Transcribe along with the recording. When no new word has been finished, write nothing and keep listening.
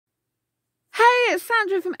it's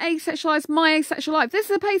Sandra from Asexuality, My Asexual Life. This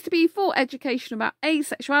is a place to be for education about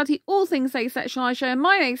asexuality, all things asexual. I share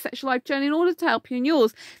my asexual life journey in order to help you in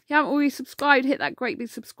yours. If you haven't already subscribed, hit that great big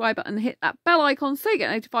subscribe button and hit that bell icon so you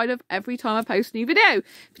get notified of every time I post a new video.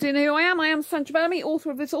 If you don't know who I am Sandra Bellamy,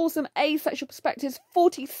 author of this awesome Asexual Perspectives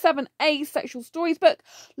 47 Asexual Stories book.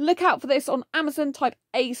 Look out for this on Amazon. Type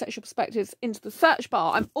Asexual Perspectives into the search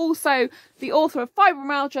bar. I'm also the author of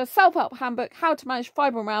Fibromyalgia Self-Help Handbook, How to Manage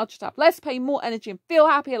Fibromyalgia to Have Less Pain, More Energy and Feel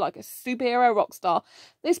Happier Like a Superhero Rock Star.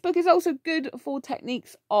 This book is also good for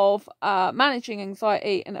techniques of managing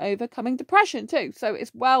anxiety and overcoming depression too. So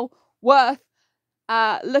it's well worth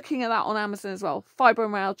looking at that on Amazon as well.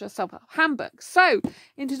 Fibromyalgia Self-Help Handbook. So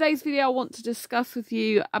in today's video I want to discuss with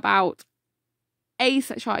you about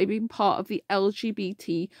asexuality being part of the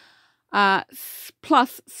LGBT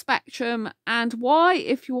plus spectrum, and why,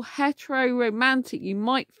 if you're heteroromantic, you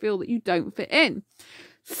might feel that you don't fit in.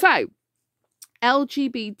 So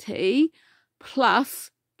LGBT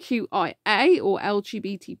plus QIA, or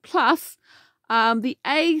LGBT plus, the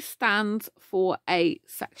A stands for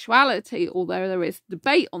asexuality, although there is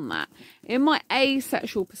debate on that. In my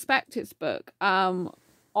Asexual Perspectives book,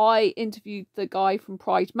 I interviewed the guy from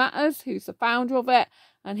Pride Matters, who's the founder of it,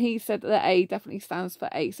 and he said that A definitely stands for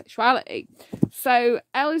asexuality. So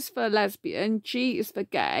L is for lesbian, G is for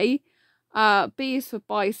gay, B is for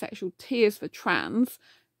bisexual, T is for trans.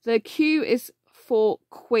 The Q is for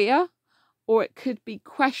queer, or it could be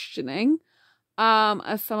questioning,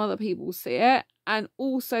 as some other people see it. And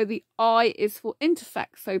also the I is for intersex,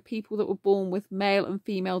 so people that were born with male and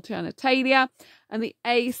female genitalia. And the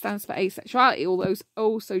A stands for asexuality, although there's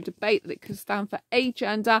also debate that it could stand for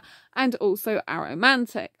agender and also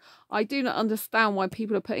aromantic. I do not understand why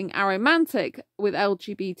people are putting aromantic with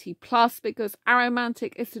LGBT+, because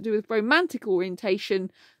aromantic is to do with romantic orientation,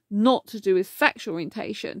 not to do with sexual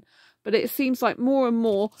orientation. But it seems like more and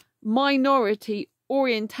more minority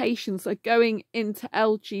orientations are going into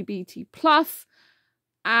LGBT+,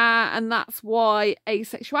 and that's why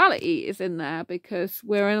asexuality is in there, because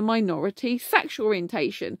we're in a minority sexual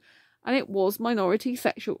orientation, and it was minority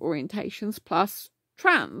sexual orientations plus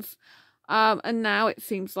trans, and now it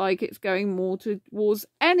seems like it's going more towards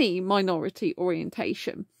any minority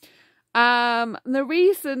orientation. The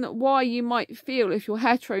reason why you might feel, if you're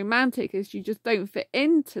heteroromantic, is you just don't fit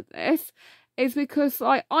into this, is because,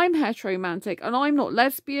 like, I'm heteroromantic and I'm not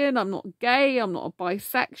lesbian, I'm not gay, I'm not a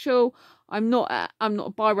bisexual, I'm not a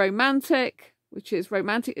biromantic, which is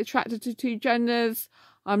romantic attracted to two genders.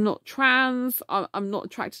 I'm not trans. I'm not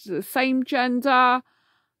attracted to the same gender.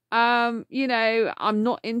 You know, I'm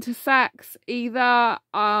not intersex either.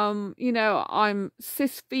 You know, I'm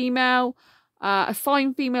cis female,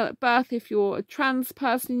 assigned female at birth if you're a trans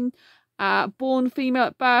person, born female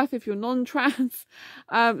at birth if you're non-trans.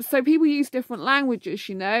 So people use different languages,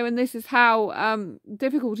 you know, and this is how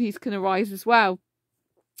difficulties can arise as well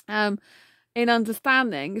in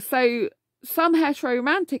understanding. So some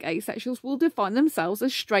heteroromantic asexuals will define themselves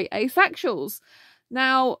as straight asexuals.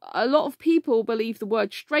 Now, a lot of people believe the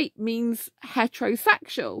word straight means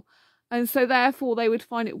heterosexual, and so therefore they would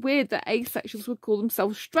find it weird that asexuals would call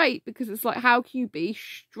themselves straight, because it's like, how can you be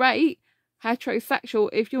straight heterosexual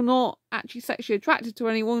if you're not actually sexually attracted to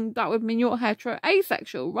anyone? That would mean you're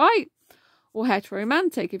heteroasexual, right? Or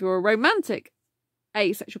heteroromantic if you're a romantic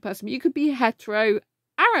asexual person. But you could be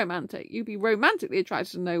heteroaromantic. You'd be romantically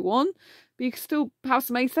attracted to no one, but you could still have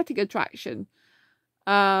some aesthetic attraction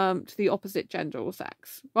to the opposite gender or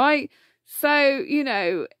sex, right? So, you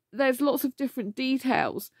know, there's lots of different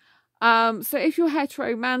details. So if you're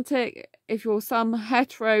heteroromantic, if you're some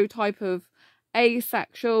hetero type of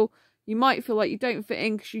asexual, you might feel like you don't fit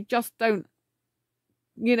in because you just don't,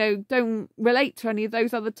 you know, don't relate to any of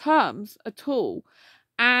those other terms at all.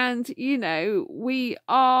 And, you know, we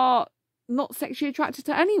are not sexually attracted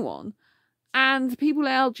to anyone. And people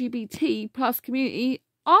in LGBT plus community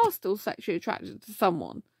are still sexually attracted to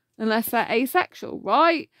someone, unless they're asexual,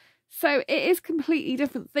 right? So it is completely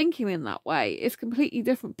different thinking in that way. It's completely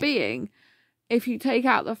different being. If you take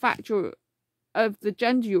out the factor of the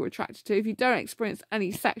gender you're attracted to, if you don't experience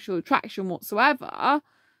any sexual attraction whatsoever,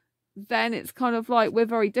 then it's kind of like we're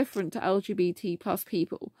very different to LGBT plus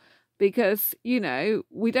people, because, you know,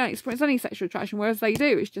 we don't experience any sexual attraction, whereas they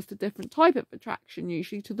do. It's just a different type of attraction,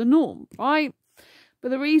 usually to the norm, right? But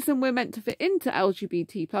the reason we're meant to fit into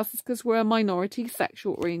LGBT plus is because we're a minority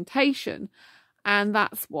sexual orientation. And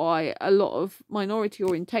that's why a lot of minority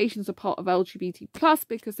orientations are part of LGBT plus,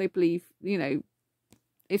 because they believe, you know,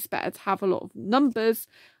 it's better to have a lot of numbers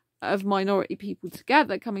of minority people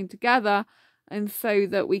together, coming together, and so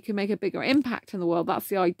that we can make a bigger impact in the world. That's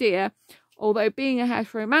the idea although being a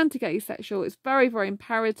heteromantic asexual, it's very, very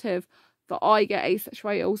imperative that I get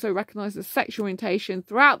asexuality also recognised as sexual orientation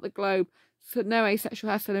throughout the globe, so no asexual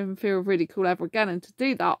has to live in fear of ridicule ever again. And to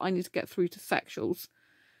do that, I need to get through to sexuals.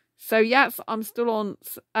 So yes, I'm still on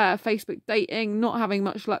Facebook dating, not having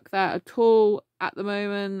much luck there at all at the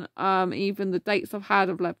moment. Even the dates I've had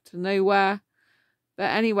have led to nowhere.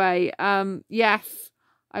 But anyway, yes,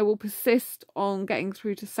 I will persist on getting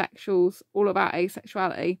through to sexuals, all about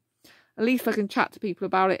asexuality. At least I can chat to people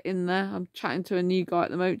about it in there. I'm chatting to a new guy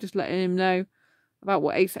at the moment, just letting him know about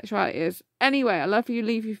what asexuality is. Anyway, I love you,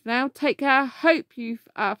 leave you for now. Take care. Hope you've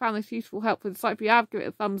found this useful, helpful, insightful. If you have, give it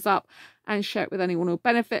a thumbs up and share it with anyone who will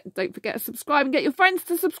benefit. And don't forget to subscribe and get your friends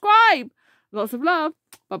to subscribe. Lots of love.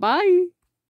 Bye-bye.